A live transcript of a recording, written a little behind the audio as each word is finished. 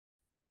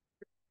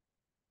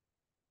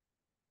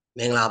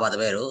မင်္ဂလာပါတ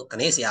ပည့်တို့ခ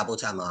နေ့ဆရာပို့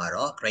ချမှာက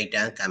တော့ Grade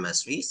 10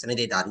 Chemistry စနစ်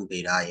ဓာတုဗေ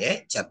ဒရဲ့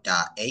Chapter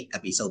 8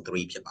 Episode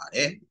 3ဖြစ်ပါတ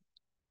ယ်။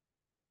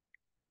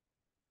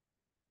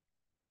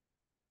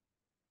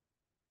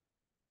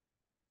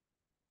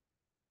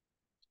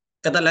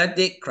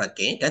 Catalytic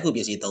cracking ဓာတ်ကူပ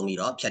စ္စည်းသုံးပြီး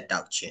တော့ဖြတ်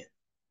တောက်ခြင်း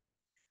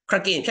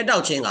cracking ဖြတ်တော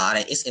က်ခြင်းက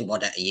တဲ့ is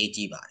important အရေး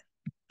ကြီးပါတယ်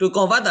။ To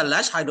convert the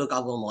large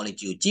hydrocarbon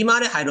molecule ကြီးမား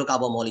တဲ့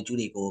hydrocarbon molecule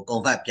တွေကို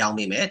convert ပြောင်း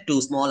ပေးမယ် to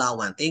smaller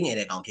one သေးငယ်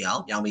တဲ့ကောင်ဖြစ်အော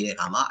င်ပြောင်းပေးတဲ့အ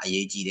ခါမှာအ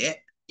ရေးကြီး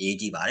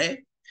ပါတယ်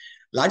။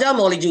 larger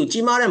molecule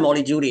ကြီးမားတဲ့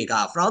molecule တွေက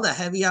from the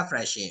heavier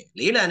fraction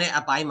လေးလံတဲ့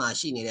အပိုင်းမှာ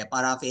ရှိနေတဲ့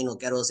paraffin တို့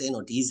kerosene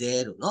တို့ diesel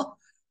တို့เนาะ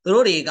သူ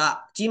တို့တွေက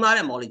ကြီးမား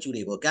တဲ့ molecule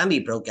တွေကို can be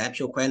broken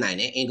ဖြိုခွဲနိုင်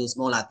တယ် into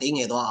smaller သေးင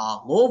ယ်သွားအောင်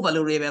more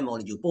valuable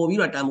molecule ပို့ပြီး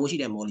တော့တန်ဖိုးရှိ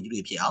တဲ့ molecule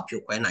တွေဖြစ်အောင်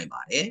ဖြိုခွဲနိုင်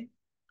ပါတယ်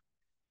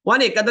။ When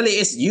a catalyst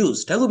is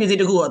used ဓာတ်ကူပစ္စည်း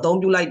တစ်ခုကိုအသုံး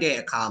ပြုလိုက်တဲ့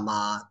အခါမှာ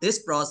this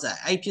process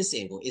အဲ့ဖြစ်စ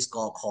ဉ်ကို is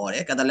called ခေါ်တ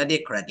ယ်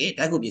catalytic cracking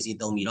ဓာတ်ကူပစ္စည်း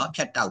သုံးပြီးတော့ဖြ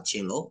တ်တောက်ခြ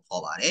င်းလို့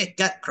ခေါ်ပါတယ်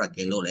cat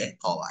cracking လို့လည်း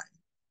ခေါ်ပါတယ်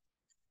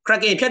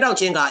cracking ဖြတ်တောက်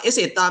ခြင်းက is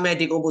a thermal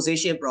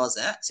decomposition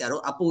process ဆရာ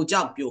တို့အပူ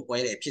ကြောင့်ပြိုကွဲ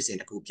တဲ့ဖြစ်စဉ်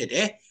တစ်ခုဖြစ်တ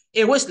ယ်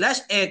in which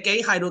large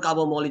alkane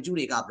hydrocarbon molecule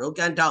တွေက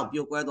broken down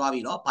ပြိုကွဲသွား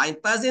ပြီးတော့ by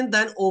passing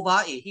them over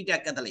a heated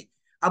catalyst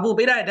အပူ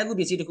ပေးထားတဲ့ဓာတ်ကူ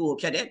ပစ္စည်းတစ်ခုကို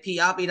ဖြတ်တယ်ဖိ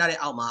အားပေးထားတဲ့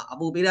အောက်မှာအ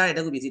ပူပေးထားတဲ့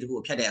ဓာတ်ကူပစ္စည်းတစ်ခု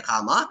ကိုဖြတ်တဲ့အခါ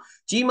မှာ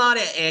ကြီးမား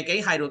တဲ့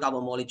alkane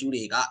hydrocarbon molecule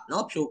တွေကเนา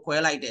ะဖြိုခွဲ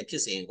လိုက်တဲ့ဖြ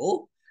စ်စဉ်ကို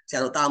ဆရာ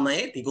တို့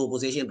thermal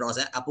decomposition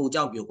process အပူ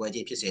ကြောင့်ပြိုကွဲခြ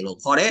င်းဖြစ်စဉ်လို့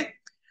ခေါ်တယ်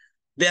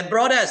The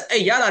products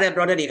အဲ့ရလာတဲ့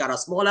product တွေက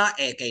တော့ smaller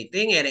alkane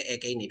သေးငယ်တဲ့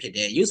alkane တွေဖြစ်တ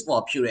ယ် use for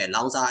fuel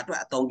လောင်စာအတွက်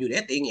အသုံးပြု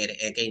တဲ့သေးငယ်တဲ့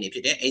alkane တွေဖြ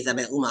စ်တယ်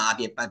example ဥပမာအ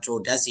ဖြစ် petrol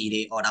ဓာတ်ဆီ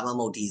တွေ or ဒါမှမ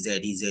ဟုတ် diesel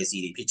ဆီ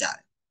တွေဖြစ်ကြတယ်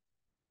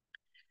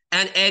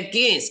and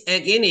alkanes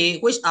တွေ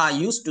which are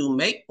used to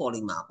make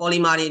polymer တွေ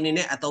အနေ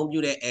နဲ့အသုံးပြု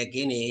တဲ့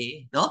alkane တွေ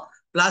เนาะ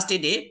plastic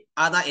တွေ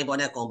other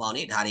important compound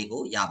တွေဒါတွေ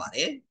ကိုရပါတ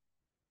ယ်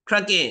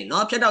cracking เนา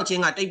ะဖြတ်တောက်ခြ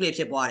င်းကတိတ်ပိတ်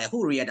ဖြစ်ပွားတယ် ဟူ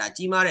reactor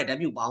ကြီးမားတဲ့ဓာတ်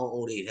ပြုပေါင်း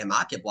အိုးတွေထဲမှာ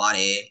ဖြစ်ပွား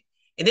တယ်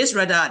In this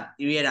reactor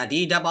ဒီ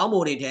ဓာတ်ပေါင်း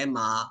မိုးတွေထဲ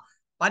မှာ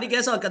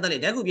particles of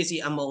catalyst ဓာတ်ကူပစ္စ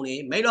ည်းအမှုန်တွေ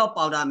made of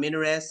powder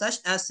minerals such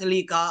as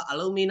silica,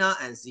 alumina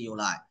and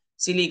zeolite.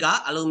 Silica,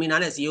 alumina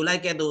နဲ့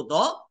zeolite ကဲ့သို့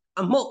သော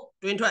အမှုန့်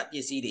တွင်းထွက်ပ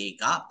စ္စည်းတွေ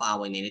ကပါ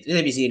ဝင်နေတယ်။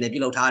ဒီပစ္စည်းတွေနဲ့ပြု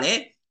လုပ်ထားတယ်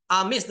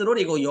။ mix သူတို့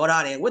တွေကိုရော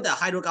ထားတယ် with the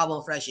hydrocarbon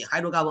fraction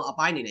hydrocarbon အ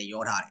ပိုင်းတွေနဲ့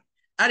ရောထားတယ်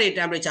။အဲ့ဒီ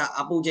temperature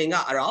အပူချိန်က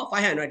around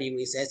 500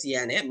 degree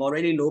Celsius နဲ့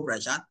moderately low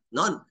pressure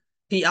နော်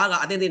PR က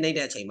အသင့်နေ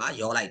တဲ့အချိန်မှာ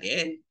ရောလိုက်တ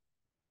ယ်။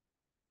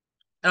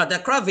အဲ့တော့ the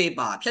craft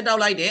vapor ဖြတ်တောက်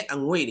လိုက်တဲ့အ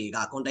ငွေ့တွေက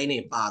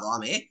containing ပါသွား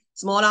မယ်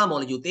smaller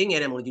molecule သေးင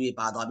ယ်တဲ့ molecule တွေ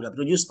ပါသွားပြီးတော့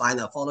produce by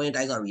the following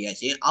types of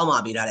reaction အောက်မှာ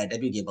ပေးထားတဲ့ဓာ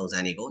တ်ပြုခြင်းပုံစံ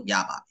တွေကိုရ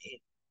ပါမယ်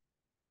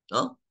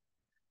နော်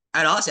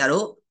အဲ့တော့ဆရာ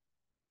တို့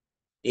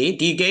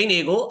ဒီ gain တွေ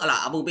ကိုဟလာ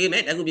အပူပေးမ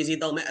ယ်ဓာတ်ကူပစ္စည်း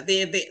သုံးမယ်အ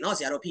သေးနော်ဆ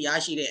ရာတို့ဖိ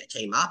အားရှိတဲ့အ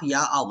ချိန်မှာဖိ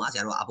အားအောက်မှာဆ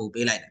ရာတို့အပူ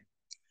ပေးလိုက်တယ်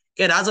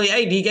ကဲဒါဆိုရင်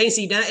အဲ့ဒီ gain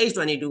C10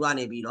 H22 က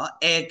နေပြီးတော့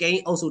air gain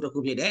အုပ်စုတစ်ခု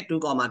ဖြစ်တဲ့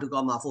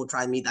 2,2,4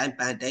 trimethyl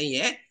pentane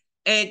ရဲ့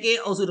alkane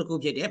အုပ်စုတစ်ခု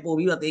ဖြစ်တဲ့ပို့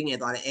ပြီးတော့သေးငယ်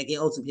သွားတဲ့ alkane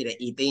အုပ်စုဖြစ်တဲ့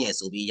ethane ရဲ့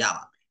ဆိုပြီးရ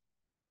ပါမယ်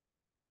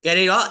။ကဲ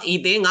တော့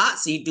ethane က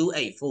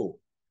C2H4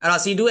 အဲ့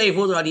တော့ C2H4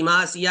 ဆိုတော့ဒီမှာ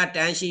C က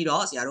10ရှိ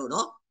တော့ဆရာတို့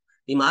နော်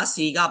ဒီမှာ C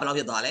ကဘယ်လောက်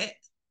ဖြစ်သွားလဲ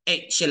8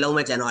ရှစ်လုံး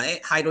ပဲကျန်တော့တယ်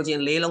hydrogen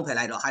 4လုံးဖယ်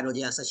လိုက်တော့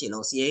hydrogen 18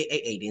လုံး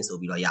CH818 ဆို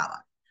ပြီးတော့ရပါ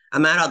တယ်။အ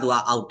မှန်တော့သူက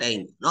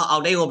octane နော်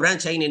octane ကို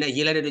branch chain အနေနဲ့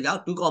ရေးလိုက်တဲ့အတွက်ကြော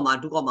င့်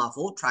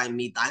 2,2,4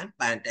 trimethyl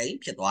pentane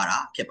ဖြစ်သွားတာ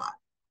ဖြစ်ပါတယ်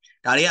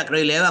။ဒါတွေက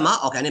grade 11မှာ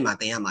organic မှာ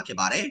သင်ရမှာဖြစ်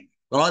ပါတယ်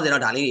။တော့ဆို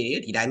တော့ဒါလေးတွေ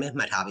ဒီတိုင်းပဲ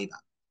မှတ်ထားပေးပါ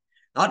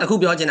နော်တခု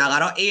ပြောချင်တာက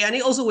တော့ ANA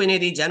အုပ်စုဝင်နေ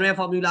သည့် general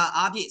formula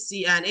အားဖြင့်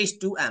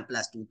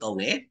CnH2n+2 သုံး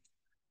တယ်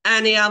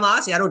။နေရာမှာ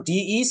ဆရာတို့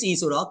DEC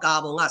ဆိုတော့ကာ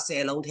ဗွန်က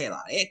10လုံးထည့်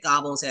ပါတယ်။ကာ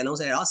ဗွန်10လုံး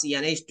ထည့်တော့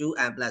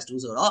CnH2n+2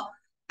 ဆိုတော့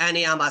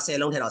နေရာမှာ10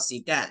လုံးထည့်တော့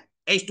C10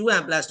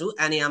 H2n+2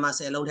 နေရာမှာ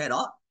10လုံးထည့်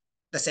တော့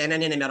10နဲ့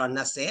2နဲ့မြောက်တော့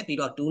20ပြီး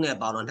တော့2နဲ့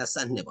ပေါင်းတော့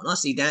22ပေါ့နော်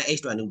C10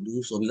 H22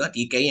 ဆိုပြီးတော့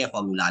ဒီကိန်းရဲ့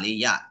formula လေး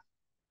ရ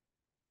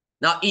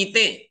။နောက်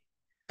ethane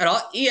အဲ့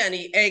တော့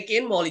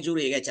alkane molecule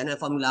တွေရဲ့ general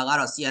formula က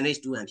တော့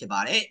CnH2n ဖြစ်ပါ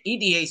တယ်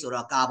EDH ဆို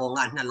တော့ကာဗွန်က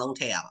2လုံး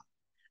ထည့်ရပါ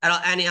အဲ့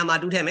တော့ N နေရာမှာ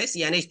2ထည့်မယ်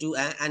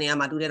CnH2n N နေရာ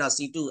မှာ2ထည့်တော့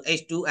C2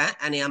 H2n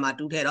N နေရာမှာ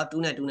2ထည့်တော့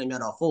2နဲ့2နဲ့မြော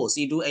က်တော့4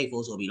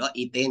 C2H4 ဆိုပြီးတော့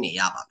ethane နေ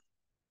ရပါ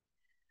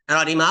အဲ့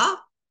တော့ဒီမှာ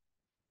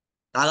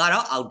ဒါက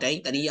တော့ octane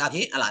တနည်းအားဖြ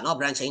င့်ဟလာနော်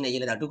branch chain နဲ့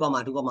ရေးလိုက်တော့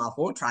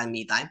 2,2,4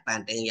 trimethyl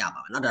pentane ရပါ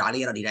မယ်နော်ဒါ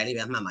လေးကတော့ဒီတိုင်းလေး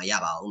ပဲမှတ်မှာရ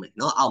ပါဦးမယ်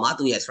နော်အောက်မှာ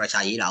သူ့ရဲ့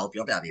structure ရေးတာကို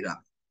ပြောပြပေးပါ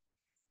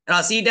အဲ့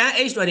တော့ C10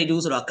 H22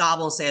 ဆိုတော့ကာ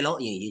ဗွန်10လုံး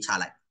အရင်ရေးချ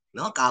လိုက်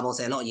နော်ကာဗွန်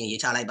10လုံးအရင်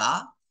ရေးချလိုက်ပါ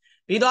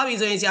ပြီးသွားပြီ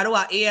ဆိုရင်ဆရာတို့က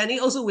ANE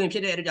အုပ်စုဝင်ဖြ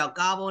စ်တဲ့အတွက်ကြောင့်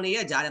ကာဗွန်တွေ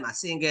ရဲ့ကြားထဲမှာ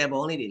single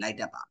bond လေးတွေလိုက်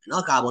တက်ပါမယ်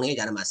နော်ကာဗွန်တွေရဲ့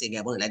ကြားထဲမှာ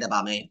single bond တွေလိုက်တက်ပါ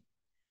မယ်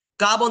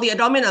ကာဗွန်ဒီ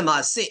atomic number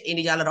 6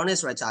 integer electronic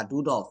structure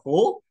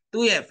 2.4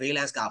 သူ့ရဲ့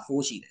valence က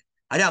4ရှိတယ်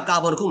အဲကြောင့်ကာ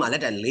ဗွန်တစ်ခုမှာလ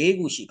က်တက်4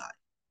ခုရှိပါတယ်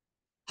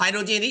ဟိုက်ဒ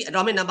ရိုဂျင်ဒီ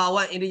atomic number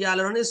 1 integer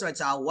electronic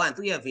structure 1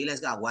သူ့ရဲ့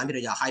valence က1ဖြစ်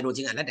တဲ့ကြောင့်ဟိုက်ဒရိုဂျ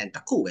င်ကလက်တက်တ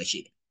စ်ခုပဲရှိ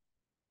တယ်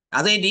ဒါ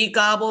ဆိုရင်ဒီ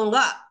ကာဗွန်က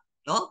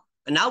နော်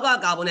အနောက်က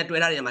ကာဗွန်နဲ့တွဲ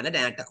ထားတဲ့နေရာမှာလက်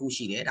တံတစ်ခု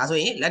ရှိတယ်ဒါဆို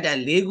ရင်လက်တံ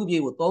4ခုပြ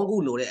ည့်ကို3ခု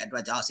လိုတဲ့အတွ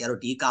က်ကြောင့်ဆရာ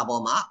တို့ဒီကာဗွ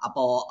န်မှာအ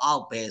ပေါ်အော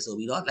က်ပဲဆို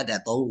ပြီးတော့လက်တံ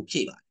3ခုဖြ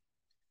ည့်ပါတယ်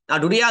နော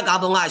က်ဒုတိယကာ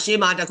ဗွန်ကအရှေ့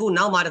မှာတစ်ခု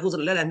နောက်မှာတစ်ခုဆို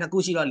တော့လက်တံ2ခု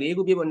ရှိတော့4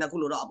ခုပြည့်ဖို့2ခု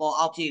လို့တော့အပေါ်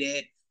အောက်ဖြည့်တယ်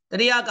တ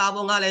တိယကာဗွ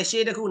န်ကလည်း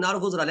ရှေ့တစ်ခုနောက်တ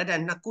စ်ခုဆိုတော့လက်တံ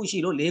2ခုရှိ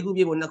လို့4ခုပြ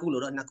ည့်ဖို့2ခု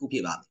လို့တော့2ခုဖြ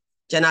ည့်ပါမယ်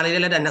ကျန်တာလေး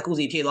လက်တံ2ခု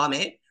စီဖြည့်သွားမ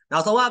ယ်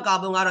နောက်ဆုံးကကာ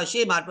ဗွန်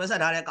ကတော့ရှေ့မှာတွဲဆက်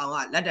ထားတဲ့ကောင်က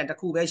လက်တံတစ်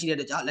ခုပဲ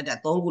ရှိတဲ့ကြောင့်လက်တံ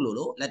3ခု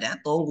လို့လက်တံ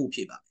3ခုဖြ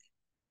စ်ပါ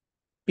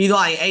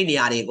မယ်ပြီးတော့အဲ့နေ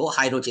ရာတွေကို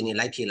ဟိုက်ဒရိုဂျင်တွေ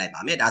လိုက်ဖြည့်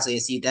လိုက်ပါမယ်ဒါဆိုရ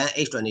င် C10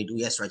 H22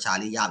 ရဲ့ structure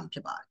လေးရ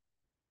ပြီဖြစ်ပါတယ်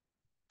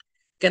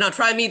ကဲတော့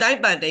trimethine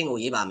pentane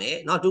ကိုရေးပါ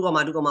မယ်เนาะ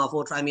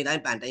 2.2.4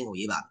 trimethine pentane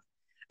ကိုရေးပါ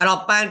အဲ့တော့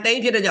pentane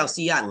ဖြစ်တဲ့ကြောင့် C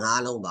က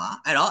9လုံးပါ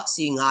အဲ့တော့ C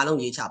 9လုံး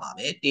ရေးချပါမ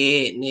ယ်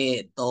1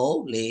 2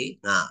 3 4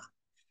 5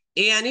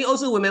 ANE အုပ်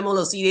စုဝင်မဲ့မို့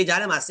လို့ C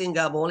တွေကြားထဲမှာ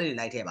single bond လေးတွေ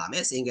လိုက်ထည့်ပါမ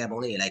ယ် single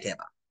bond လေးတွေလိုက်ထ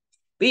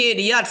ည့်ပါပြီးရင်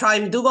ဒီက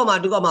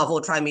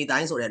 2.2.4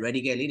 trimethine ဆိုတဲ့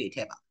radical လေးတွေ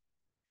ထည့်ပါ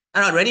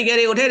အဲ့တော့ radical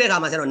တွေကိုထည့်တဲ့အခါ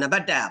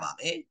မှာကျတော့နံပါတ်တက်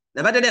ရပါမယ်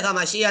နံပါတ်တက်တဲ့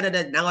အခါမှာရှေ့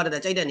ရတဲ့နောက်က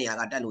တဲ့ကြိုက်တဲ့နေရာ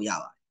ကတက်လို့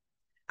ရပါတယ်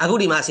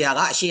အခုဒီမှာဆရာက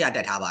အရှေ့ရ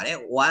တက်ထားပါတယ်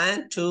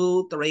1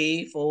 2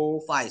 3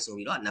 4 5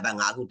ဆိုပြီးတော့နံပါတ်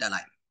5ခု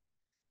တက်လိုက်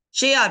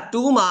ရှေ့က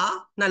2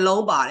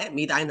မှာနှလုံးပါတယ်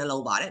မီတိုင်းနှ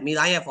လုံးပါ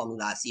တယ်မီတိုင်းရဲ့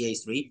formula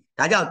CH3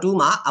 ဒါကြောင့်2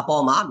မှာအ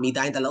ပေါ်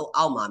မှာမီတိုင်းတစ်လုံး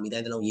အောက်မှာမီ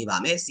တိုင်းတစ်လုံးရေးပါ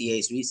မယ်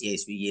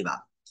CH3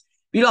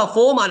 ရေးပါပြီးတော့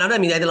4မှာနောက်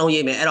ထပ်မီတိုင်းတစ်လုံး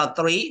ရေးမယ်အဲ့တော့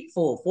3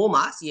 4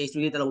မှာ CH3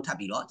 လေးတစ်လုံး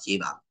ထပ်ပြီးတော့ရေး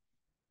ပါ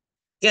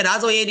ကဲဒါ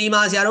ဆိုရင်ဒီ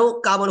မှာဆရာတို့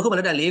ကာဗွန်တစ်ခုမှာ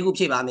လက်တံ4ခု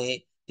ဖြည့်ပါမယ်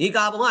ဒီ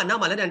ကာဗွန်ကနောက်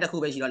မှာလက်တံ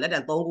တစ်ခုပဲရှိတော့လက်တံ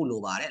3ခု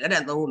လိုပါတယ်လက်တံ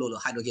3ခု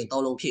လိုဟိုက်ဒရိုဂျင်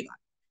3လုံးဖြ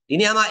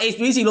ည့်ပါဒီနေရာမှာ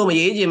H3C လို့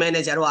မရေးချင်မဲ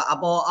နဲ့ဆရာတို့ကအ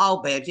ပေါ်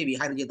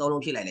အောက်ပဲဖြစ်ပြီးဟိုက်ဒရိုဂျင်3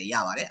လုံးဖြည့်လိုက်လဲ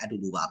ရပါတယ်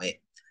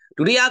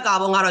အတူတူပါပဲဒုတိယကာ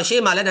ဗွန်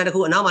ကတော့ရှေ့မှာလက်တံတစ်ခု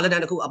အနောက်မှာလက်တံ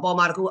တစ်ခုအပေါ်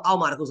မှာတစ်ခု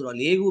အောက်မှာတစ်ခုဆိုတော့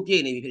4ခုပြ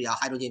ည့်နေပြီဖြစ်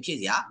ရဟိုက်ဒရိုဂျင်ဖြ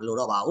ည့်စရာမလို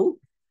တော့ပါ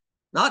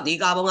ဘူးเนา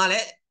ะဒီကာဗွန်က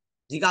လည်း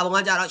ဒီကာဗွန်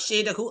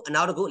ကကြတော့ရှေ့တစ်ခု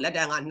အနောက်တစ်ခုလက်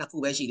တံက2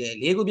ခုပဲရှိတယ်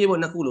4ခုပြည့်ဖို့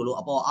2ခုလို့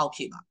အပေါ်အောက်ဖြ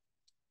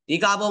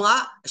ည့်ပါဒီကာဗွန်က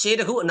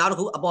အရှေ့တစ်ခုအနောက်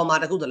တစ်ခုအပေါ်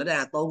မှာတစ်ခုဆိုလက်တံ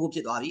3ခုဖြ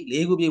စ်သွားပြီ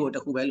4ခုပြည့်ဖို့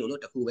1ခုပဲလို့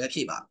1ခုပဲဖြ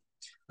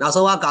ည့်ပါနောက်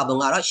ဆုံး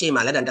ကကာဗွန်ကတော့ရှေ့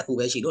မှာလက်တံ1ခု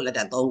ပဲရှိလို့လက်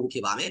တံ3ခုဖြ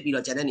စ်ပါ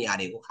မယ်ပြီးတော့ကျန်တဲ့နေရာ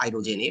တွေကိုဟိုက်ဒ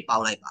ရိုဂျင်တွေ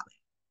ပေါင်းလိုက်ပါမယ်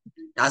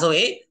ဒါဆိုရ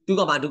င်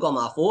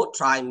 2.2.4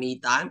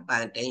 trimethine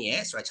pentane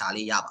ရဲ့ structure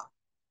လေးရပါ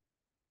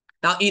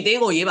နောက် ethane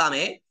ကိုရေးပါ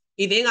မယ်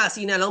ethane က C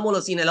နှလုံးမို့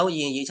လို့ C နှလုံး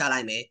အရင်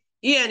ရေးချလိုက်မယ်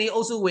ENE အု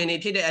ပ်စု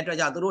ဝင်နေဖြစ်တဲ့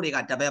အတွက်ကြောင့်သူတို့တွေက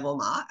double bond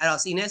မှာအဲ့တော့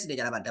C နဲ့ C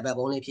တွေကြားထဲမှာ double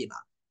bond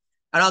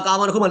လေးဖြစ်ပါအဲ့တော့ကာ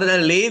ဗွန်တစ်ခုမှာလက်တံ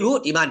4ခု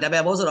ဒီမှာ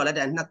double bond ဆိုတော့လက်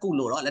တံ2ခု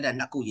လို့တော့လက်တံ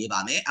2ခု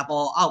ရေးပါမယ်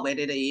အပေါ်အောက်ပဲ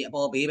တည်း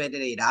အပေါ်ဘေးပဲ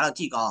တည်းဒါတော့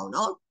ကြည့်ကောင်းအောင်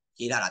နော်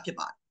ရေးထားတာဖြစ်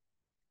ပါ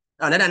တယ်အဲ့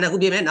တော့လက်တံ2ခု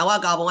ပြည့်မယ်နောက်က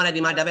ကာဗွန်ကလ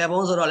ည်းဒီမှာ double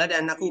bond ဆိုတော့လက်တံ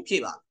2ခုဖြ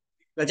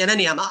ည့်ပါပြီးတော့ကျန်တဲ့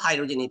နေရာမှာ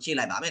hydrogen တွေဖြည့်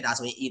လိုက်ပါမယ်ဒါ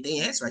ဆိုရင် ethane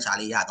ရဲ့ structure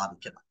လေးရသွား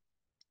ပြီဖြစ်ပါတယ်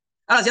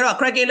အဲ့တော့ကျတော့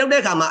cracking လုပ်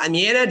တဲ့အခါမှာအ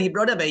မြဲတမ်းဒီ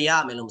product ပဲရရ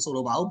မယ်လို့မ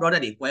ဆိုလိုပါဘူး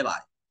product တွေကွဲပါ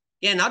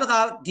တယ်ကဲနောက်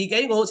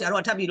တစ်ခါဒီကိန်းကိုဆရာတို့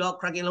ကထပ်ပြီးတော့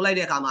cracking လုပ်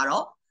လိုက်တဲ့အခါမှာတော့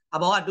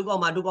အပေါ်က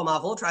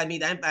 2.2.4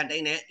 trimethine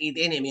pentane နဲ့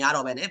ethane တွေမ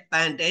ရတော့ဘဲနဲ့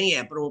pentane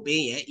ရဲ့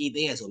propane ရဲ့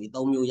ethane ရဲ့ဆိုပြီး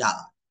3မျိုးရပါ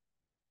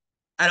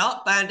အဲ့တော့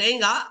pentane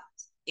က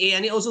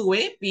ANE အုပ်စု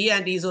ဝင်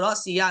PND ဆိုတော့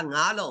C က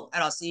9လုံး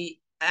အဲ့တော့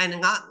CN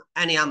က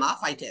N နေရာမှာ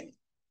5ထည့်မယ်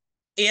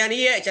ANE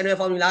ရဲ့ general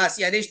formula က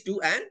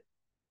CH2N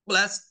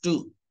plus 2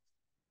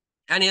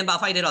 N နေရာမှာ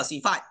5ထည့်တော့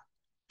C5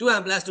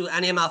 2N plus 2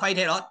 N နေရာမှာ5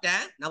ထည့်တော့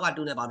10နောက်က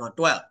2နဲ့ပေါင်းတော့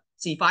12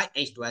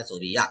 C5H12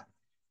 ဆိုပြီးရ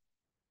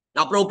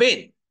နောက်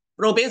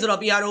propane ဆိုတော့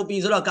PROP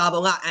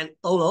ဆိုတော့ကာဗွန်က N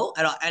 3လုံး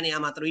အဲ့တော့ N နေရာ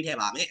မှာ3ထည့်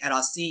ပါမယ်အဲ့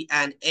တော့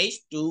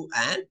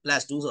CnH2n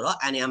plus 2ဆိုတော့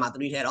N နေရာမှာ3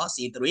ထည့်တော့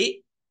C3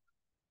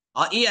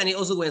 ENE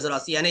အုပ်စုဝင်ဆို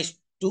တော့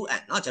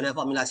CnH2n เนาะ general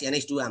formula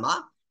CnH2n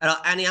မှာအဲ့တော့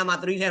N နေရာမှာ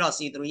3ထည့်တော့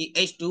C3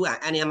 H2n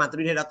N နေရာမှာ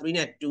3ထည့်တော့3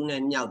နဲ့2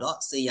နဲ့ညောက်တော့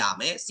C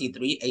ရမယ်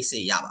C3H6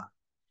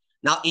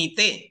 ရပါနောက်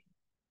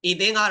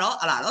ethane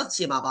ကတော့ဟလာတော့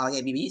ရှင်းမှာပါ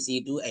ခဲ့ပြီးပြီ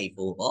C2H4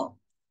 ပေါ့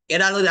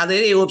အဲ့ဒါဆိုဒါ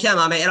သေးတွေ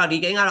ကိုဖြတ်ပါမယ်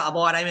အဲ့တော့ဒီကိန်းကတော့အ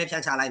ပေါ်အတို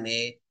င်းပဲဖြတ်ချလိုက်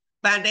မယ်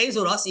pentane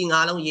ဆိုတော့ C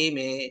 5လုံးရေးမ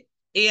ယ်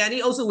ANE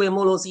အုပ်စု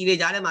ဝင်မို့လို့ C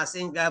တွေကြားထဲမှာ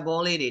single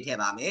bond လေးတွေထည့်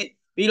ပါ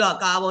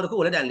မယ်ပြီးတော့ကာဗွန်တစ်ခု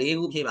ကိုလက်တံ4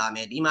ခုဖြည့်ပါမ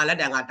ယ်ဒီမှာလက်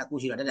တံက1ခု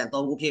ရှိတော့လက်တံ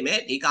3ခုဖြည့်မယ်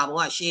ဒီကာဗွန်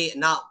ကရှေ့အ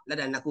နောက်လက်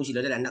တံ2ခု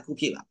ရှိလို့လက်တံ2ခု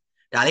ဖြ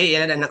ည့်ပါဒါလေး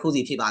ရဲ့လက်တံ2ခု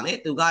စီဖြည့်ပါမယ်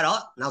သူ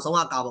ကတော့နောက်ဆုံး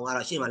ကကာဗွန်က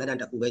တော့ရှေ့မှာလက်တံ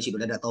1ခုပဲ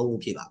ရှိလို့လက်တံ3ခု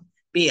ဖြ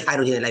ည့်ပါပြီးရင်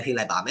hydrogen လိုက်ဖြည့်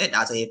လိုက်ပါမယ်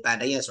ဒါဆိုရင်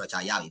pentane ရဲ့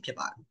structure ရပြီဖြစ်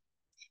ပါ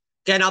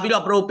တယ်ကဲနောက်ပြီး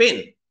တော့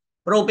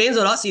propane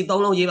ဆိုတော့ C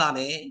 3လုံးရေးပါမ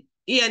ယ်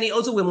ENE အု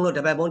ပ်စုဝင်မှုလို့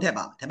double bond ထည့်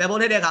ပါ double bond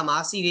ထည့်တဲ့အခါမှာ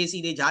C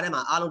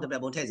တွေကြားထဲမှာအားလုံး double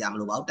bond ထည့်စရာမ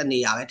လိုပါဘူး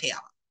တနေရာပဲထည့်ရ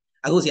ပါ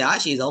အခုဆရာ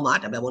အရှိဆုံးမှာ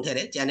double bond ထည့်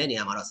တယ်ကျန်တဲ့နေ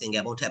ရာမှာတော့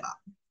single bond ထည့်ပါ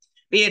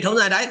ပြီး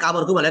ရင်ထုံးစံတို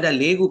င်းကာဗွန်တစ်ခုမှာလက်တံ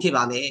4ခုဖြစ်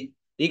ပါ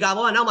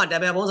မယ်ဒီကာဗွန်ကနောက်မှာ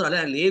double bond ဆိုတော့လ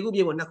က်တံ4ခုပြ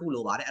ည့်ဖို့2ခု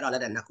လိုပါတယ်အဲ့တော့လ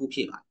က်တံ2ခုဖြ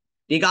စ်ပါ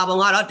ဒီကာဗွန်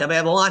ကတော့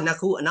double bond က2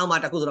ခုအနောက်မှာ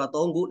1ခုဆိုတော့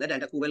3ခုလက်တံ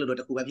1ခုပဲလို့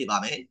1ခုပဲဖြစ်ပါ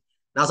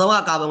မယ်နောက်ဆုံး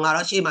ကကာဗွန်က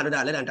တော့ရှေ့မှာလက်တံ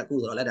1ခု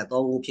ဆိုတော့လက်တံ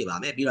3ခုဖြစ်ပါ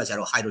မယ်ပြီးတော့ဆရာ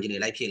တို့ hydrogen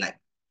တွေလိုက်ဖြည့်လိုက်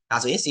ဒါ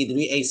ဆိုရင်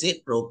C3H6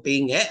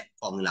 propane ရဲ့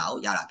formula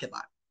ကိုရတာဖြစ်ပါ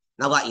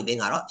တယ်နောက်က ethane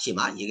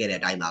ကတော့ရှေ့မှာရေးခဲ့တဲ့အ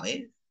တိုင်းပါပဲ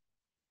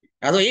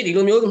ဒါဆိုရင်ဒီ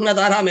လိုမျိုးမှတ်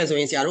သားထားမယ်ဆို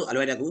ရင်ဆရာတို့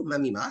အလွယ်တကူမှ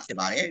တ်မိ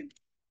မှာဖြစ်ပါတယ်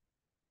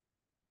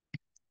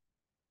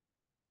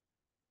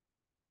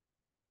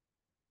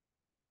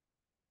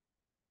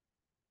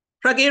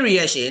cracking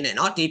reaction နဲ့เ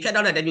นา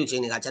ะဒီဖြတ်တောက်တဲ့တက်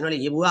ပြုတ်ခြင်းတွေက generally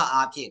ရေဘူးက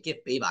အားဖြင့် gift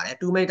ပေးပါတယ်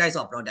two main types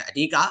of product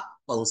အဓိက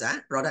ပုံစံ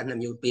product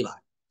 2မျိုးပေးပါ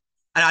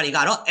တယ်အဲ့ဒါတွေက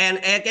တော့ an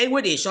alkane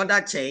with a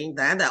shorter chain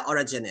than the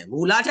original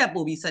မူလထက်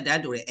ပိုပြီးဆက်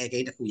တန်းတိုတဲ့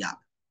alkane တစ်ခုရ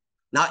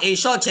မယ်နောက် a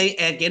short chain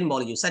alkane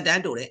molecule ဆက်တ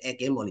န်းတိုတဲ့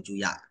alkane molecule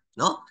ရတယ်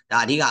เนาะဒါ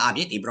အဓိက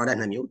အားဖြင့်ဒီ product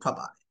 2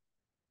မျိုးထွက်ပါတယ်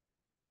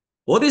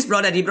both these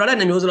product ဒီ product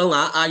 2မျိုးစလုံးက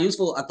are used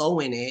for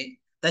အသုံးဝင်တယ်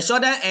the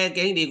shorter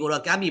alkane တွေကို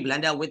တော့ can be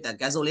blended with the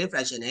gasoline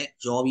fraction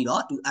နဲ့ရောပြီး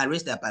တော့ to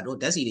enrich the petrol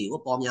ဓာတ်ဆီတွေကို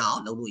ပေါ်များ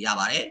အောင်လုပ်လို့ရ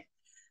ပါတယ်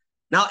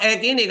now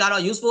alkane တွေက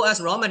တော့ useful as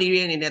raw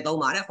material အနေနဲ့သုံး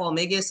ပါတယ် for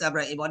making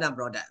several important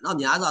product เนาะ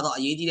များစွာသော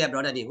အရေးကြီးတဲ့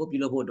product တွေကို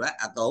ပြုလုပ်ဖို့အတွက်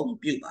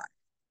အသုံးပြုပါတယ်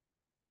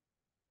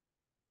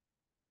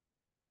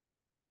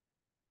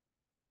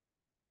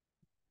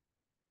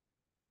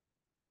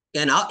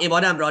ကဲနောက်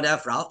important product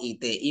from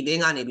ethane ethane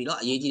ကနေပြီးတော့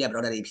အရေးကြီးတဲ့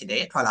product တွေဖြစ်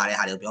တဲ့ထွက်လာတဲ့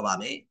ဟာတွေကိုပြောပါ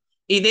မယ်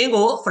ethane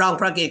ကို from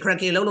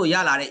cracking လုပ်လို့ရ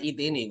လာတဲ့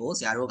ethane တွေကို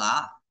ဆရာတို့က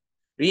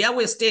react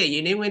with state ရေ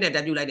နွေးငွေ့နဲ့တ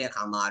က်ပြလိုက်တဲ့အ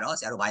ခါမှာတော့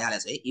ဆရာတို့ဘာရလဲ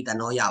ဆိုရင်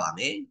ethanol ရပါမ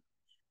ယ်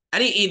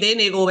အဲ့ဒီ ethane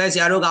တွေကိုပဲဆ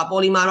ရာတို့က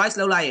polymerize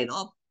လုပ်လိုက်ရင်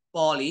တော့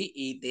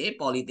polyethane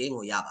polyethane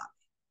ကိုရပါမယ်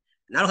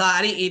နောက်တစ်ခါ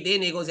အဲ့ဒီ ethane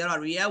တွေကိုဆရာ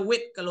တို့ react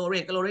with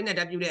chlorine နဲ့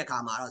တက်ပြတဲ့အခါ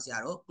မှာတော့ဆရာ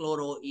တို့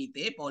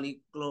chloroethane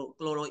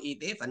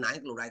polychloroethane vinyl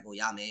chloride ကို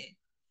ရမယ်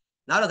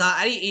နောက်တစ်ခါ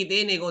အဲ့ဒီ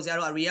ethane တွေကိုဆရာ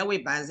တို့ react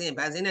with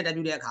benzene နဲ့တက်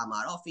ပြတဲ့အခါမှာ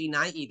တော့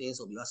phenyl ethane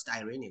ဆိုပြီးတော့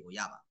styrene တွေကို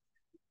ရပါ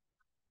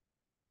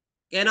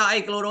ကဲတော့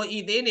အဲ့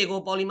chloroethane တွေကို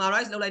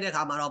polymerize လုပ်လိုက်တဲ့အ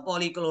ခါမှာတော့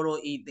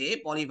polychloroethane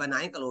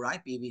polyvinyl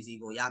chloride PVC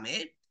ကိုရမ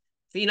ယ်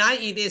phenyl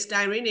ethane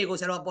styrene တွေကို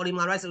ဆရာတို့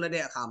polymerize လုပ်လိုက်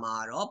တဲ့အခါမှာ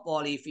တော့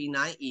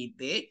polyphenyl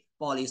ethane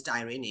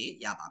polystyrene တွေ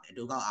ရပါမယ်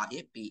ဒုက္ခအားဖြ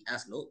င့်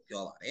PS လို့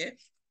ပြောပါတယ်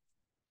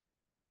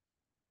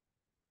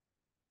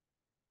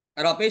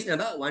အဲ့တော့ page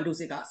number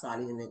 126ကစာ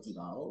လေးနည်းနည်းကြည့်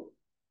ပါဦး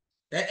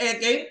The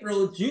alkane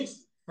produced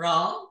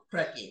from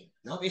cracking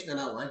နော် page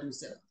number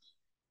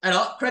 126အဲ့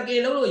တော့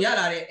cracking လုပ်လို့ရ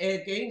လာတဲ့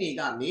alkane တွေ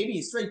က maybe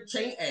straight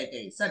chain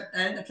alkane ဆက်တ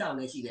န်းတစ်ဖြောင်း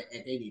နဲ့ရှိတဲ့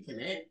alkane တွေဖြစ်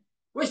မယ်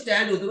which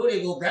stand တို့သူတို့တွေ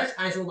ကို branch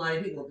isomer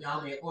တွေဖြစ်ကိုပြော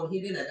င်းမယ် on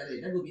heating နဲ့တက်တဲ့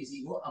လက်ကိုပစ္စ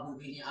ည်းကိုအပူ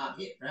ပေးခြင်းအ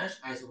ဖြစ် branch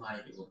isomer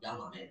တွေဖြစ်ကိုပြောင်း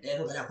ပါမယ်ဒါ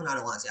ကိုကျွန်တော်ခုန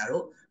ကဆရာ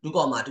တို့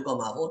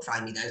2.2.4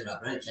 trimethyl ဆိုတာ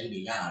branch chain တွေ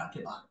ရလာတာဖြ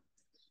စ်ပါ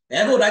တ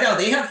ယ်ဒါကြောင့်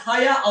they have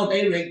higher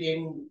octane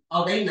rating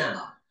octane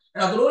number အဲ့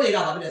တော့သူတို့တွေက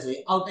ဘာဖြစ်လဲဆိုရ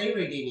င် octane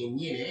rating တွေ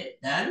မြင့်တယ်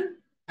than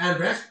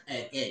unbranched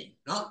alkane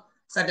နော်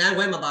ဆက်တန်း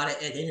ခွဲမပါတဲ့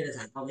alkane တွေ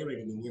ဆိုင် octane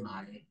rating တွေမြင့်ပါ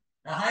တယ်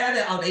ဒါ higher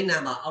တဲ့ octane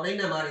number တွေ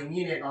မြ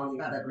င့်တဲ့ကောင်တွေ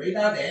က the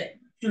greater တဲ့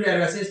fuel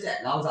resistant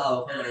လောင်စာ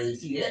ကိုခံနိုင်ရည်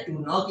ရှိတယ် to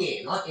knock in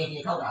နော်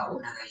engine ခောက်တာကို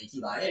ခံနိုင်ရည်ရှိ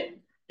ပါတယ်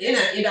in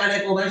an internal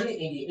combustion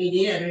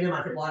engine ရဲ့အတွင်းထဲ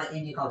မှာဖြစ်ပွားတဲ့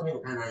engine ခောက်ခြင်း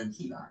ကိုခံနိုင်ရည်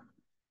ရှိပါတယ်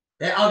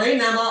the octane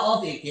number of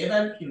a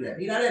given fuel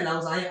ဒီကနေ့လော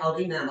င်စာရဲ့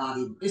octane number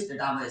ဒီ is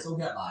determined ဆုံး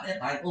ဖြတ်ပါတယ်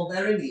by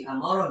comparing the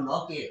amount of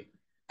knock in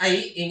အဲ့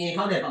engine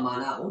ခောက်တဲ့ပမာ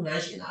ဏကိုနှို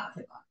င်းယှဉ်တာဖြ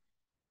စ်ပါတယ်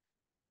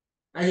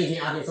အဲ့ဒီချ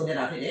င်းအပြင်ဆုံးဖြတ်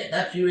တာဖြစ်တယ်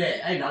that fuel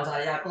အဲ့လောင်စာ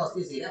တွေက cause ဖြ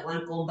စ်စေတယ် when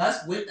combust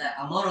with the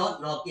amount of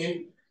knock in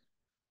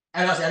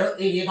အဲ့တော့ဆရာတို့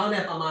engine ခောက်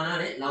တဲ့ပမာဏ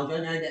နဲ့လောင်ကျွ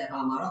မ်းနိုင်တဲ့အခါ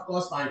မှာတော့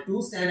cause by two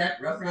standard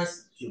reference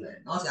fuel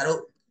เนาะဆရာတို့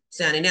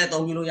စံအနေနဲ့အ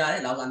သုံးပြုလို့ရတ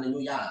ယ်လောင်စာ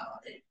မျိုးရတာပါ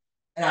တယ်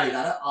အဲ့ဒါတွေက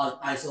တော့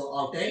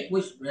iso-octane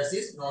which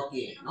resist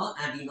knock-in เนาะ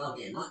anti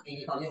knock-in เนาะ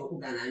engine ခောက်ခြင်းကိုခု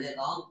ခံနိုင်တဲ့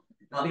ကောင်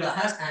နောက်ပြီးတော့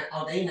has an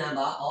octane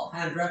number of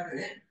 100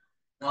 နဲ့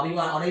နောက်ပြီး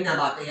တော့ octane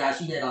number 100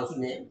ရှိတဲ့ကောင်ရှိ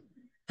မယ်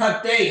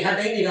heptane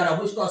တွေကတော့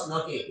which cause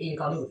knock-in engine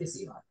ခောက်ခြင်းကိုဖြစ်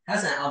စေပါတယ်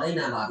has an octane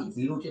number ဒီ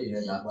0ဖြစ်နေ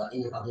တဲ့ကြောင့်က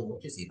engine ခောက်ခြင်းကို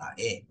ဖြစ်စေပါ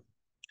တယ်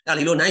ဒါ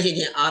ဒီလိုနိုင်ရှိ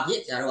ခြင်းအားဖြ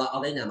င့်ဆရာတို့က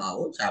octane number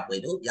ကိုရှာဖွေ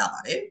လို့ရပါ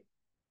တယ်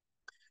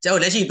ဆရာ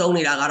တို့လက်ရှိသုံး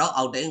နေတာကတော့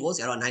octane ကိုဆ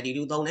ရာတို့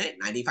92သုံးတယ်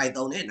95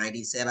သုံးတယ်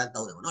97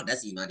သုံးတယ်ပေါ့နော်ဓာတ်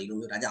ဆီမှာဒီလို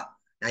မျိုးဒါကြောင့်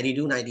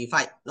92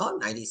 95เนาะ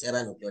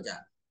97လို့ပြောကြ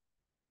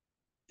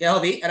ကဲဟု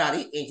တ်ပြီအဲ့ဒါဒီ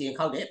engine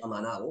ခောက်တဲ့ပမာ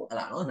ဏကိုအဲ့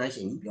ဒါเนาะနိုင်ရှ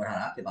င်ပြီးပြောထား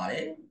တာဖြစ်ပါတ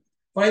ယ်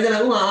for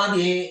example ဥပမာအားဖြ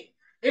င့်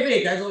if a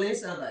gasoline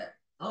sample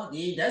เนาะ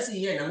ဒီဓာတ်ဆီ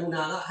ရဲ့နမူ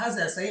နာက has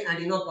the same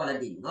anti-knock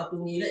quality เนาะတူ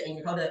ညီတဲ့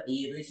engine ခောက်တဲ့ဒီ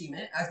ရွေးရှိမ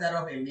ယ် as that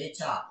of a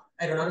nature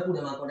အဲ့တော့နောက်တစ်ခု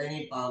ထဲမှာ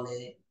containing ပါမ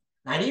ယ်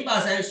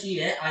90% ရှိ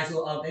တဲ့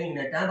iso-octane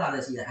နဲ့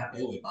10% ရှိတဲ့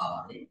heptane တွေပါပါ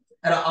တယ်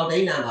အဲ့တော့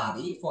octane number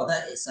ဒီ for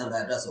that sample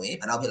အတွက်ဆိုရင်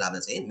ဘယ်လောက်ဖြစ်လာမ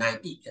လဲဆိုရင်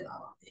90ဖြစ်လာ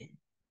ပါမယ်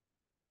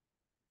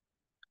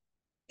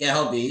ကဲ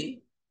ဟုတ်ပြီ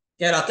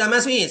ကဲတော့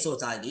chemistry in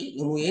society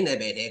လူမှုရေးနယ်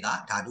ပယ်တွေက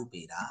ဓာတု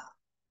ပေတာ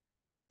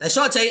the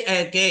short chain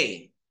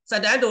alkane စ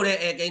က်တန်းတိုတဲ့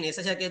alkane တွေဆ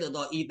က်ချက်ကဲ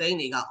တော့ ethane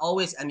တွေက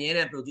always အမြဲတ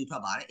မ်း produce ထွ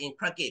က်ပါတယ် in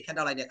cracking ဖြတ်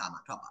တောက်လိုက်တဲ့အခါ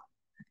မှာထွက်ပါတယ်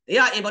they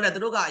are important သူ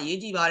တို့ကအရေး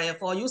ကြီးပါတယ်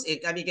for use in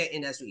chemical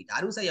industry ဓာ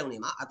တုစက်ရုံတွေ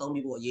မှာအသုံး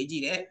ပြုဖို့အရေး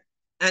ကြီးတယ်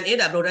and in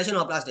the production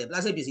of plastic ပ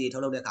စ္စည်းတွေထု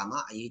တ်လုပ်တဲ့အခါမှာ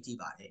အရေးကြီး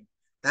ပါတယ်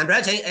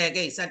branch chain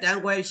alkane စက်တန်း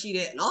ခွဲရှိ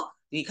တဲ့เนาะ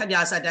ဒီခက်ပြ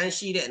စက်တန်း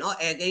ရှိတဲ့เนาะ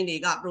alkane တွေ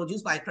က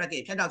produce by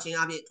cracking ဖြတ်တောက်ခြင်း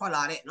အပြင်ထွက်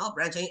လာတဲ့เนาะ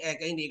branch chain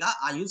alkane တွေက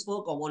are useful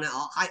component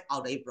of high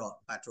octane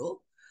petrol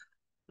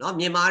เนาะ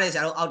မြင်ပါတယ်ဆ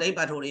ရာတို့ octane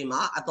petrol တွေ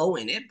မှာအသုံးဝ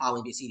င်တဲ့ပါဝ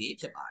င်ပစ္စည်းတွေ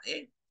ဖြစ်ပါတ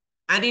ယ်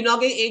anti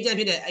knocking agent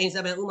ဖြစ်တဲ့ A7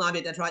 ဥမာဖြ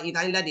စ်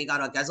tetraethyl လက်တွေက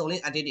တော့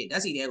gasoline additive ဓာ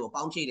တ်ဆီတွေကို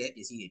ပေါင်းဖြည့်တဲ့ပ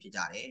စ္စည်းတွေဖြစ်ကြ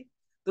တယ်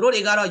သူတို့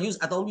တွေကတော့ use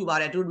အသုံးပြုပါ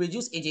တယ် to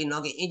reduce engine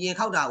knocking engine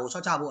ခောက်တာကို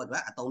လျှော့ချဖို့အတွ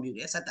က်အသုံးပြုတ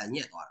ယ်ဆက်တန်ည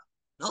က်သွားတာ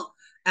เนาะ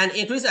and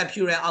increase the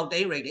fuel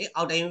octane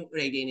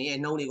rating ရဲ့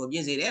နှုန်းတွေကိုမြ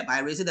င့်စေတယ် by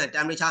raising the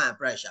temperature and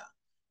pressure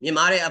မြင့်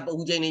မာတဲ့အပူ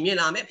ချိန်တွေမြင့်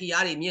လာမယ်ဖိ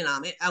အားတွေမြင့်လာ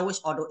မယ် and which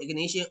auto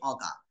ignition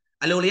occur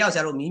အလိုလျောက်ဆ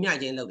ရာတို့မီးမြိုက်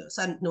ခြင်းလုပ်တယ်ဆ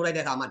က်နှိုးလိုက်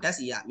တဲ့အခါမှာဓာတ်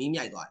ဆီကမီး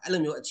မြိုက်သွားတယ်အဲ့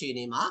လိုမျိုးအခြေအ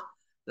နေမှာ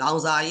လောင်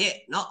စာရဲ့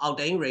เนาะ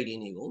octane rating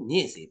တွေကိုမြ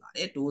င့်စေပါတ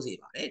ယ်တိုးစေ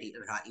ပါတယ်ဒီ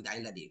tetraethyl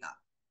လက်တွေက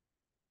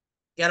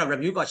ကြည့်တော့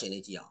review question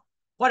လေးကြည့်အောင်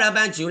what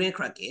happens during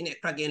cracking နဲ့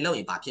cracking လုပ်ရ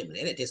င်ဘာဖြစ်မ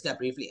လဲတဲ့ discuss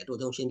briefly အတူ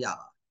တူရှင်းပြ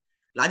ပါ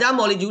လာကြ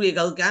molecule တွေ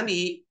ကကမ်း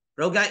ပြီး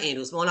broken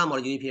into smaller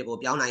molecule ဖြစ်ကို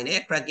ပြောင်းနိုင်တယ်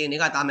cracking တွေ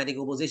က thermal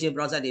decomposition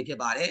process တွေဖြစ်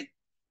ပါတယ်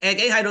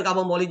alkane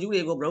hydrocarbon molecule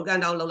တွေကို broken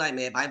down လုပ်လိုက်မ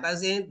ယ် by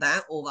passing them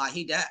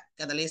overheated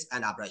catalyst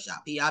under pressure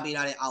ဖိအားပေး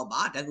ထားတဲ့အောက်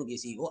မှာဓာတ်ကူပ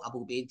စ္စည်းကိုအပူ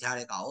ပေးထား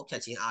တဲ့ကောင်ကိုဖြ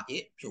တ်ခြင်းအဖြ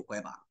စ်ဖြိုခွဲ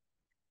ပါ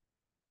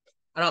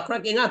အဲ့တော့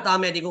cracking က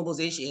thermal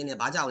decomposition နဲ့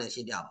ဘာကြောင့်လဲရှ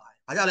င်းပြပါတယ်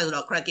ဘာကြောင့်လဲဆို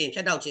တော့ cracking ဖြ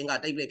တ်တောက်ခြင်းက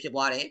တိတ်ပြဖြစ်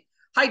ပွားတယ်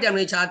high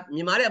temperature မြ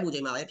င့်မားတဲ့အပူချိ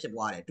န်မှာပဲဖြစ်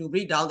ပွားတယ် to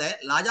break down the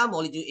larger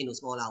molecule into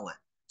smaller one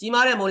ကြီး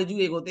မားတဲ့ molecule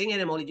တွေကိုတင်းငယ်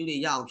တဲ့ molecule တွေ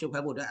ရအောင်ဖြိုခွဲ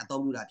ဖို့အတွက်အ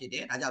သုံးပြုတာဖြစ်တ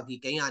ယ်ဒါကြောင့်ဒီ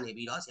gain ကနေ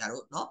ပြီးတော့ဆရာ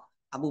တို့เนาะ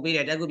အပူပေး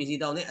တဲ့ဓာတ်ကူပစ္စ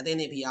ည်းသုံးတဲ့အသင်း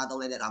နဲ့ဖိအားသုံး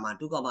လိုက်တဲ့အခါမှာ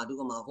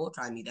2,2,4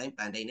 trimethane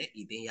pentane နဲ့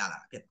ethane ရလာ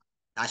တာဖြစ်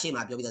ဒါရှေ့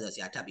မှာပြောပြီးတော့ဆ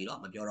ရာထပ်ပြီးတော့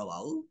မပြောတော့ပါ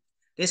ဘူး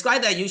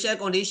Describe the usual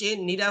condition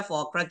needed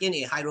for cracking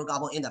a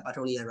hydrocarbon in the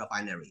petroleum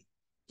refinery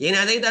ရေ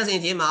နံစိမ်းတပ်ဆင်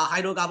ခြင်းမှာ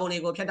hydrocarbon တွေ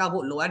ကိုဖြတ်တောက်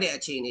ဖို့လိုအပ်တဲ့အ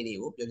ခြေအနေတွေ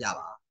ကိုပြောပြ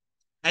ပါ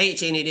အဲ့ဒီအ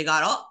ခြေအနေတွေက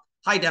တော့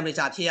high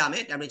temperature ဖြစ်ရမ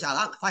ယ် temperature က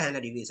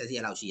500 degree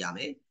Celsius လောက်ရှိရမ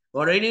ယ်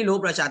moderately low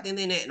pressure တင်း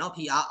တင်းနဲ့เนาะ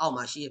ဖိအားအောက်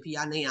မှာရှိဖိ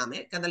အားနှိမ့်ရမ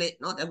ယ် catalyst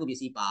เนาะဓာတ်ကူပစ္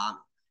စည်းပါ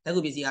ဓာတ်ကူ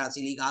ပစ္စည်းကတော့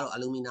silica တို့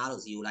alumina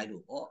တို့ zeolite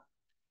တို့ပေါ့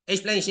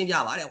explain ရှင်းပြ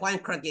ပါတယ် why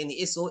cracking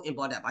is so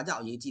important ဘာကြော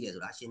င့်အရေးကြီးတယ်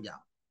ဆိုတာရှင်းပြ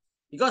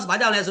because ဘာ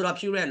ကြောင့်လဲဆိုတော့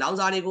pure လောင်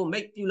စာတွေကို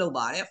make ပြုလုပ်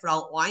ပါတယ် from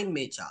oil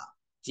mixture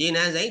ရေ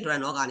နံစိမ်း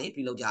dranol ကနေ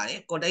ပြုလုပ်ကြတယ်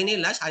containing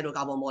large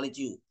hydrocarbon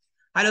molecule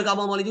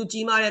hydrocarbon molecule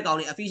ကြီးမားတဲ့ကောင်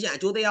တွေ efficient အ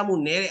ကျိုးသက်ရောက်မှု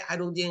နည်းတဲ့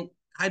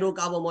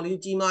hydrocarbon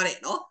molecule ကြီးမားတဲ့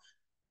เนาะ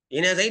ရေ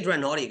နံစိမ်း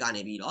dranol တွေက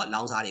နေပြီးတော့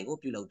လောင်စာတွေကို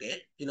ပြုလုပ်တဲ့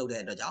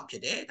အတွက်ကြောင့်ဖြ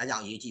စ်တယ်ဒါကြော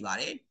င့်အရေးကြီးပါ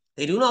တယ်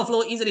they do not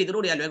flow easily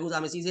တို့တွေကလွယ်ကူစွာ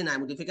မစီးဆင်းနိုင်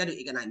ဘူး difficult to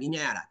ignite မြင်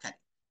ရတာခက်တ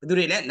ယ်ဘယ်သူ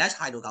တွေလဲ large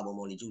hydrocarbon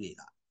molecule တွေက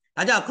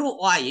ဒါကြောင့် crude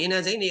oil ရေနံ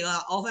စိမ်းတွေက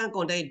often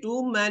contain too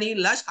many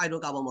large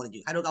hydrocarbon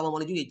molecule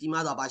တွေကြီး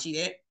မားစွာပါရှိ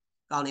တဲ့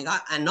ကောင်တွေက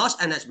and not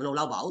enough မလုံ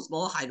လောက်ပါဘူး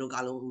small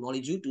hydrocarbon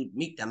molecule to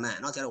meet demand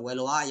เนาะကျတော့ဝယ်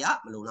လိုအားရ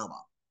မလုံလောက်ပါ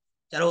ဘူး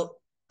ကျတော့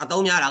အ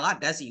သုံးများတာက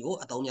ဓာတ်ဆီကို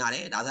အသုံးများတ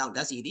ယ်ဒါကြောင့်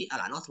ဓာတ်ဆီဒီအဲ့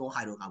လားเนาะ small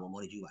hydrocarbon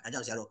molecule ပါဒါ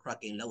ကြောင့်ဆရာတို့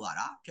cracking လုပ်ရ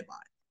တာဖြစ်ပါ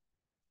တယ်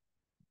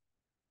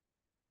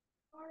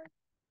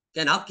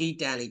ကဲနောက် key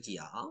term လေးကြည့်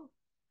အောင်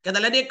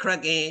catalytic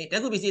cracking ဓာ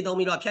တ်ကူပစ္စည်းသုံး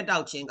ပြီးတော့ဖြတ်တော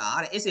က်ခြင်းက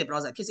တဲ့ is a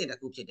process ဖြစ်စဉ်တစ်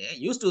ခုဖြစ်တယ်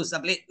used to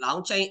split long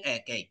chain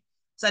alkane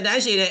စက်တ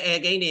န်းရှည်တဲ့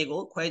alkane တွေ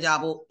ကိုခွဲခြား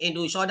ဖို့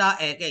into shorter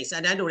alkane စ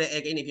က်တန်းတိုတဲ့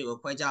alkane တွေဖြစ်ကို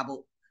ခွဲခြား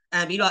ဖို့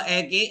ပြီးတော့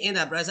alkane in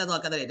the presence of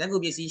catalytic ဓာတ်ကူ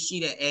ပစ္စည်းရှိ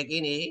တဲ့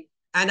alkane တွေ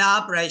under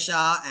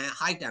pressure and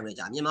high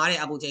temperature မြင့်မားတဲ့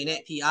အပူချိန်နဲ့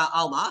ဖိအား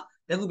အောက်မှာ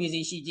ဓာတ်ကူပစ္စ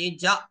ည်းရှိခြင်း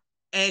ကြောင့်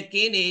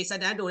alkane တွေစ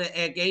က်တန်းတိုတဲ့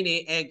alkane တွေ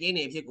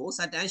ဖြစ်ကိုစ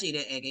က်တန်းရှည်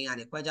တဲ့ alkane က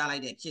နေခွဲခြားလို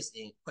က်တဲ့ဖြစ်စ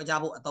ဉ်ခွဲခြား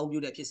ဖို့အသုံးပြု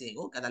တဲ့ဖြစ်စဉ်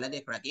ကို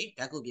catalytic cracking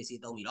ဓာတ်ကူပစ္စ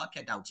ည်းသုံးပြီးတော့ဖြ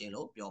တ်တောက်ခြင်း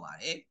လို့ပြောပါ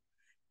တယ်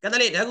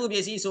catalytic ဓာတ်ကူပ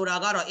စ္စည်းဆိုတာ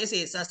ကတော့ is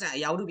a substance အ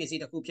ရာဝတ္ထုပစ္စ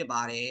ည်းတစ်ခုဖြစ်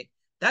ပါတယ်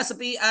that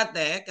speed up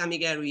the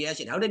chemical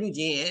reaction ဓာတ်ပြု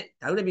ခြင်း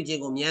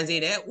ကိုမြန်စေ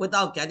တဲ့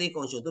without getting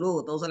consumed သူတို့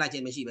ကိုသုံးဆွဲလိုက်ခြ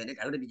င်းမရှိဘဲနဲ့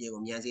ဓာတ်ပြုခြင်း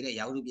ကိုမြန်စေတဲ့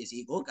ရာဝတ္ထုပစ္စ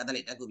ည်းကို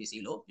catalytic ဓာတ်ကူပစ္စ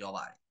ည်းလို့ပြော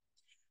ပါတယ်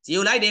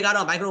zeolite တွေက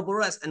တော့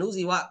microporous အဏု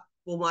ဇီဝ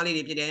ပုံမှန်လေး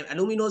တွေဖြစ်တယ်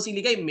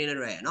aluminosilicate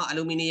mineral เนาะ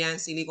aluminium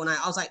silicon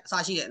dioxide အစ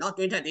ရှိတဲ့เนาะ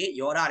တွင်းထက်တွေ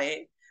ရောထားတယ်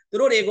သူ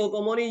တို့တွေကို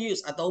commonly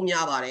use အသုံး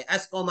များပါတယ်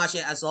as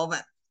commercial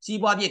absorbent စီး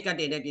ပွားဖြစ်ကတ်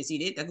တင်တဲ့ပစ္စည်း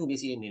တွေဓာတ်ကူပစ္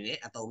စည်းတွေအနေနဲ့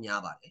အသုံးများ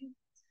ပါတယ်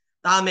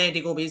တာမယ်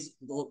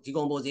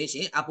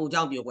decomposition အပူ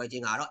ကြောင့်ပြိုကွဲခြ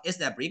င်းကတော့ is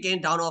the breaking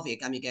down of a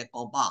chemical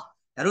compound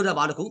ဓာတ်တစ်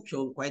ပေါင်းတစ်ခု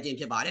ဖြိုခွဲခြင်း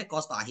ဖြစ်ပါတယ်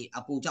cause by heat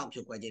အပူကြောင့်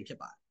ဖြိုခွဲခြင်းဖြစ်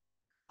ပါတယ်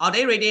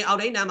outdate rating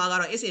outdate number က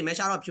တော့ is a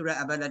measure of pure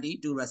ability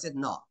to resist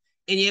knock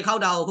အင်ဂျင်ခော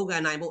က်တာကိုခုခံ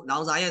နိုင်ဖို့လော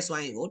င်စာရဲ့စွ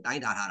မ်းရည်ကိုတို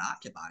င်းတာထားတာ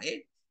ဖြစ်ပါတယ်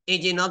အင်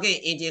ဂျင် knocking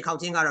အင်ဂျင်ခောက်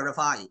ခြင်းကတော့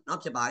refer เนาะ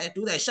ဖြစ်ပါတယ်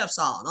to the sharp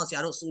sound เนาะဆရာ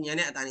တို့စူညံ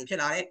တဲ့အတန်တွေဖြစ်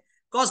လာတယ်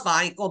caused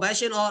by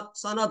combustion of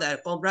some of the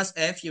compressed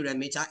air fuel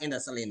mixture in the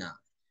cylinder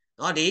เ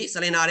นาะဒီ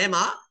cylinder ထဲ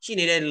မှာရှိ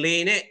နေတဲ့လေ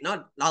နဲ့เนาะ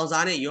လောင်စာ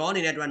နဲ့ရော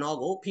နေတဲ့အတွက်တော့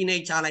ကိုဖိနှိ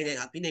ပ်ချလိုက်တဲ့အ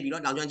ခါဖိနှိပ်ပြီး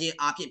တော့လောင်ကျွမ်းခြင်း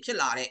အဖြစ်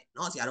လာတဲ့เน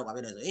าะဆရာတို့ဘာဖြ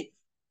စ်လဲဆိုရင်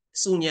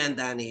စူညံ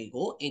တန်တွေ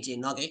ကို engine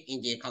knocking အင်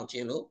ဂျင်ခောက်ခြ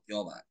င်းလို့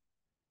ပြောပါတယ်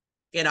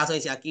ကဲဒါဆိုရ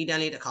င်ဆရာကီးတ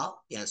န်းလေးတစ်ခေါက်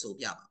ပြန်ဆို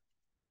ပြပါ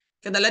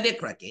catalytic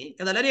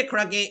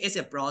cracking is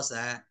a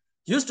process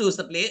used to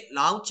split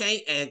long chain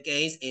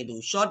alkanes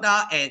into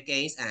shorter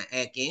alkanes and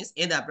alkenes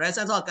in the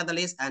presence of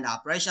catalyst under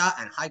pressure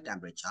and high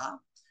temperature.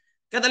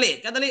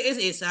 Catalyst is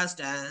a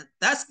substance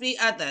that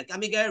speeds up the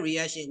chemical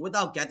reaction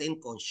without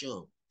getting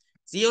consumed.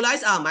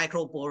 Zeolites are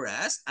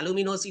microporous,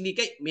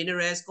 aluminosilicate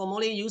minerals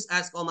commonly used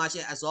as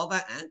commercial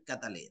absorbent and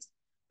catalyst.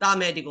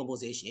 Thermal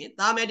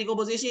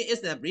decomposition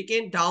is the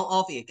breaking down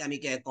of a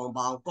chemical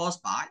compound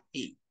caused by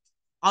heat.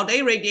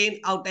 Outdate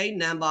rating, outdate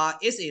number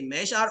is a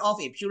measure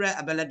of a pure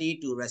ability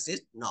to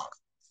resist knock.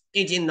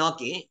 Engine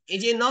knocking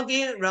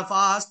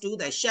refers to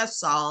the sharp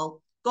sound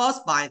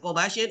caused by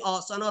combustion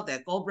of some of the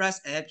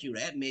compressed air pure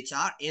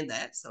mixture in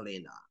the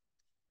cylinder.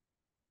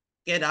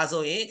 ကဲဒါ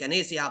ဆိုရင်ခဏ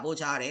ဆရာပို့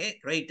ချတဲ့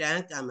Grade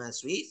 10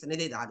 Chemistry စန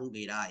စ်ဓာတု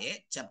ဗေဒရဲ့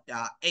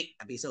Chapter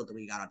 8 Episode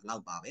 3ကတော့ဒီလော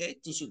က်ပါပဲ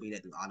ကြည့်ရှုပေး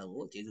တဲ့သူအားလုံး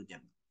ကိုကျေးဇူးတ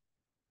င်ပါတယ်